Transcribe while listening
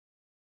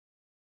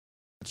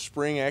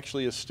Spring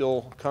actually is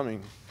still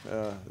coming.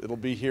 It'll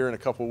be here in a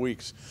couple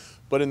weeks.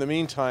 But in the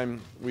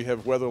meantime, we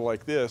have weather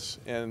like this,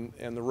 and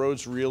the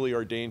roads really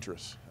are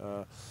dangerous.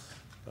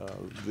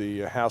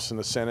 The House and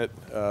the Senate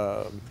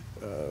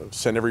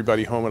sent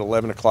everybody home at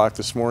 11 o'clock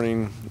this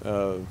morning.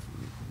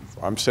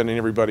 I'm sending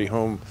everybody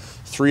home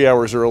 3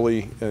 hours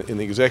early in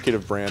the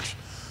executive branch.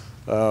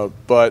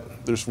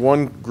 But there's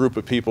one group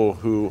of people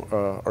who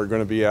are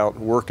going to be out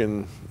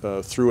working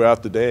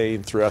throughout the day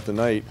and throughout the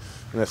night,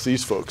 and that's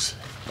these folks.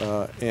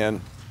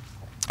 And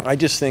I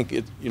just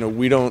think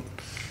we don't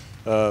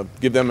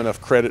give them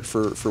enough credit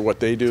for what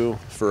they do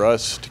for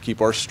us to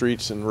keep our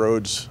streets and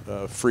roads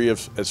as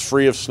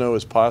free of snow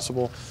as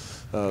possible.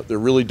 They're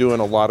really doing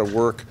a lot of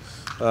work.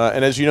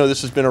 And as you know,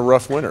 this has been a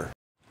rough winter.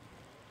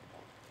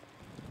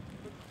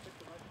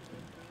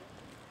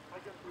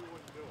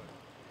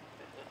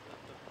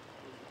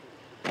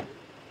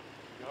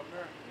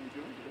 Governor, how you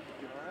doing?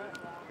 You all right?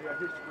 Yeah,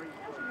 here's the green.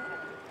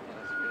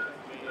 That's good.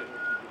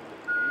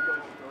 You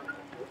guys started?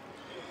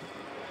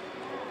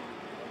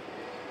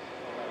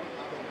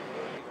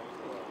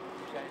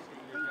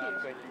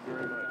 Thank you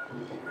very much.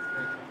 So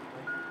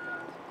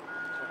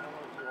how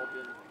long have you all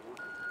been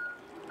working?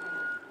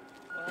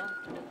 Well,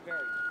 it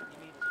varies. You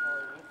mean as far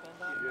as with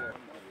PennDOT? Yeah.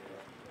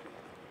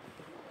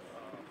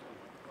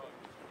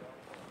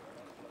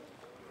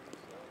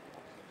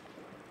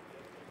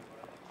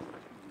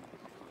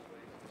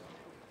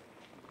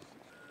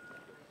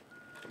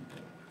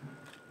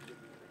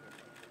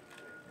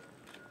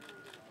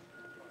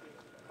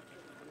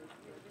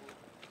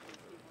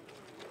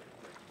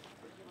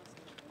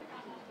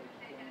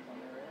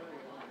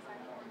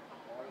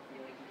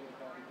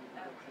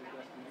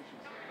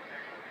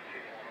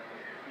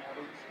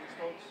 These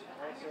folks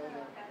also